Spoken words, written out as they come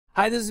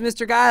Hi, this is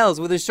Mr.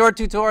 Giles with a short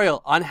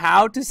tutorial on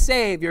how to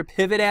save your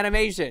pivot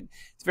animation.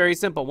 It's very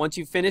simple. Once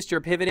you've finished your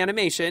pivot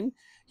animation,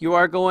 you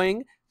are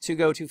going to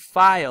go to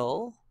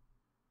File,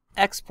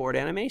 Export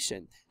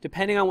Animation.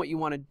 Depending on what you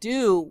want to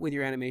do with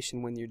your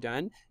animation when you're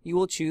done, you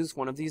will choose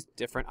one of these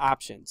different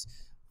options.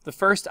 The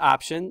first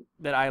option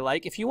that I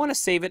like, if you want to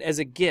save it as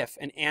a GIF,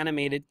 an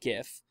animated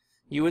GIF,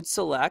 you would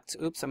select,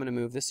 oops, I'm going to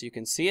move this so you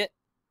can see it.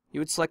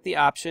 You would select the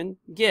option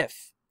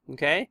GIF,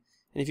 okay?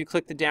 And if you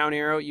click the down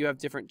arrow, you have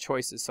different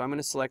choices. So I'm going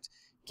to select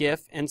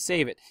GIF and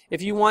save it.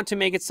 If you want to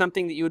make it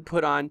something that you would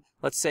put on,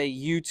 let's say,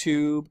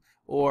 YouTube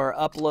or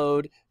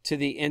upload to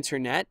the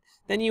internet,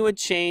 then you would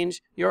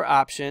change your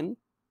option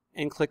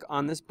and click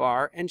on this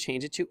bar and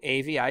change it to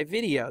AVI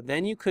video.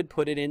 Then you could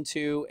put it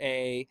into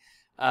a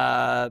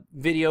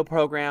video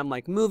program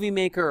like Movie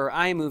Maker or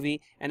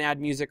iMovie and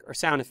add music or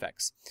sound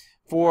effects.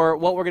 For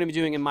what we're going to be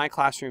doing in my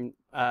classroom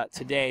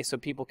today, so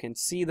people can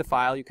see the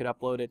file, you could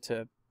upload it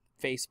to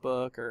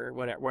Facebook or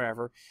whatever,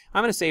 wherever.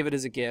 I'm going to save it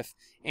as a GIF,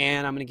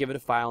 and I'm going to give it a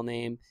file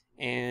name,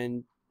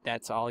 and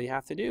that's all you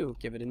have to do.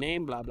 Give it a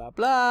name, blah, blah,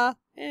 blah,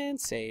 and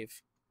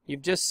save.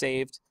 You've just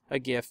saved a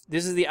GIF.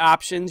 This is the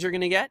options you're going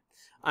to get.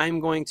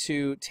 I'm going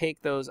to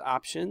take those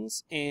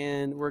options,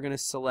 and we're going to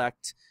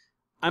select,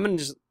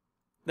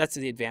 that's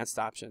the advanced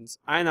options.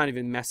 I'm not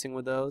even messing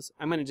with those.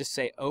 I'm going to just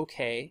say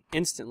OK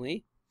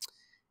instantly,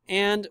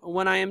 and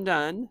when I am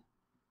done,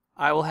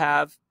 I will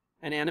have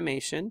an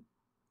animation,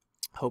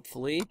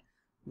 hopefully,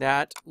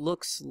 that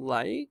looks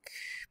like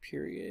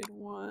period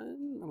 1.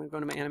 I'm going to go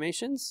to my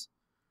animations.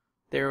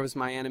 There was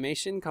my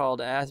animation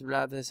called as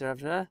blah, blah, blah,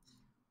 blah.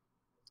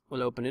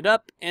 We'll open it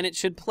up, and it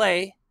should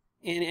play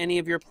in any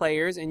of your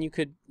players, and you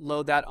could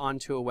load that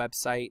onto a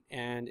website,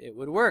 and it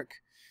would work.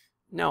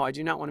 No, I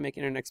do not want to make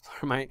Internet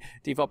Explorer my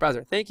default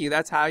browser. Thank you.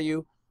 That's how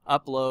you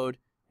upload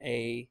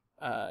a,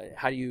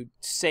 how do you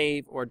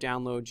save or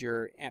download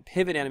your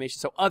pivot animation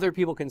so other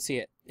people can see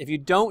it. If you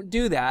don't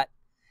do that,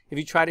 if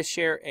you try to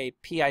share a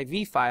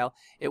PIV file,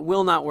 it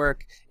will not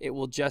work. It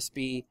will just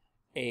be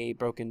a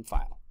broken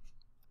file.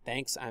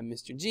 Thanks, I'm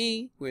Mr.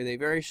 G with a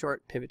very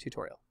short pivot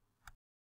tutorial.